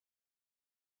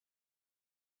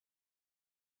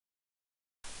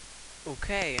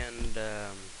Okay, and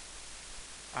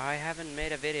I haven't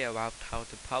made a video about how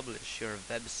to publish your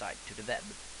website to the web,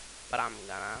 but I'm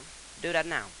gonna do that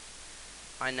now.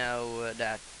 I know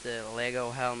that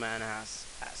Lego Hellman has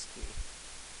asked me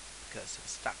because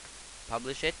it's stuck.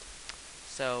 Publish it,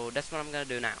 so that's what I'm gonna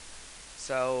do now.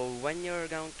 So when you're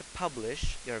going to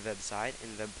publish your website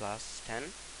in WebPlus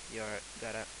 10, you're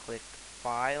gonna click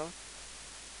File,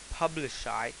 Publish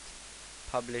Site,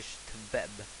 Publish to Web,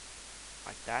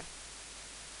 like that.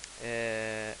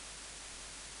 Uh,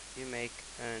 you make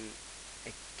an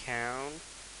account.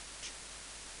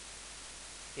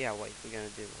 Yeah, wait, we're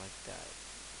gonna do it like that.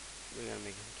 We're gonna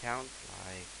make an account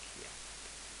like, yeah.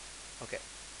 Okay,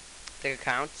 take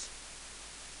accounts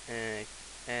uh,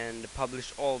 and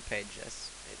publish all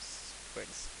pages. It's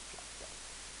pretty simple like that.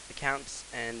 Accounts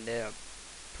and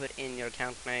put in your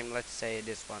account name. Let's say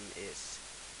this one is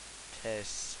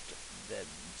test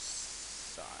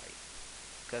website,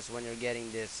 because when you're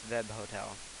getting this web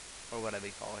hotel or whatever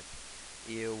you call it,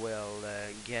 you will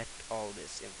get all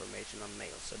this information on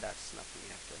mail, so that's nothing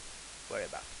you have to worry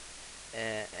about.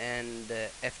 And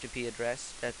FTP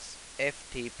address, that's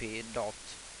FTP dot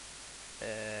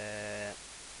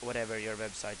whatever your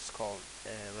website is called.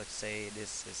 Let's say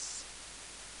this is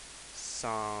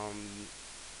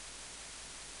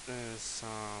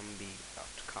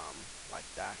zombie.com,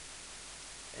 like that.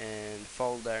 And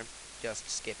folder, just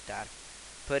skip that.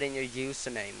 Put in your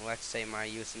username. Let's say my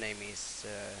username is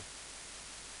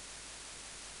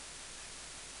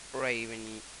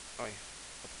Raven. Oh, what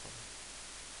the fuck?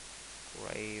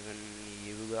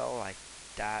 GravenHugo, like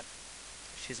that.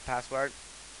 Choose a password,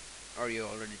 or you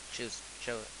already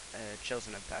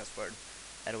chosen a password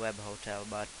at a web hotel,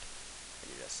 but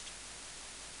you just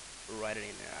write it in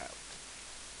and out.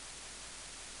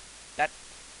 That,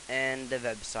 and the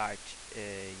website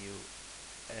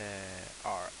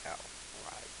URL,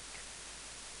 like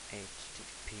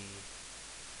HTTP.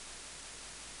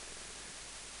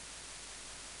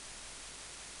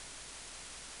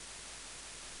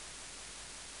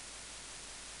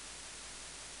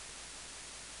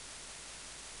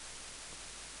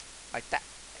 Like that,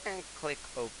 and click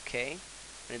OK.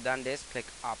 When you've done this, click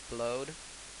upload,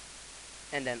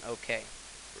 and then OK.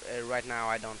 Right now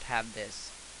I don't have this.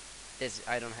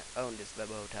 I don't own this web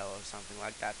hotel or something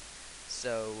like that.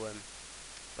 So,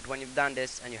 but when you've done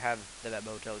this and you have the web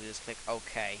hotel, you just click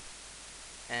OK,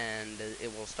 and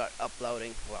it will start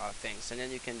uploading a lot of things, and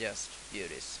then you can just view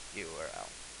this URL.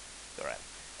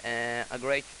 A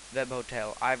great web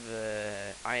hotel I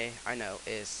know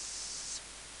is,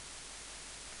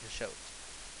 I can show it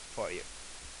for you.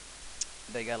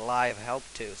 They got live help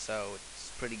too, so it's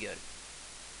pretty good.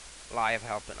 Live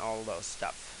help and all those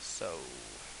stuff. So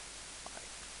like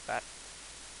that.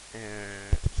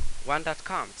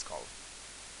 One.com it's called.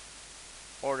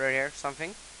 Order here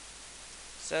something.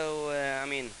 So I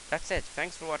mean, that's it.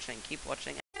 Thanks for watching. Keep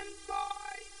watching.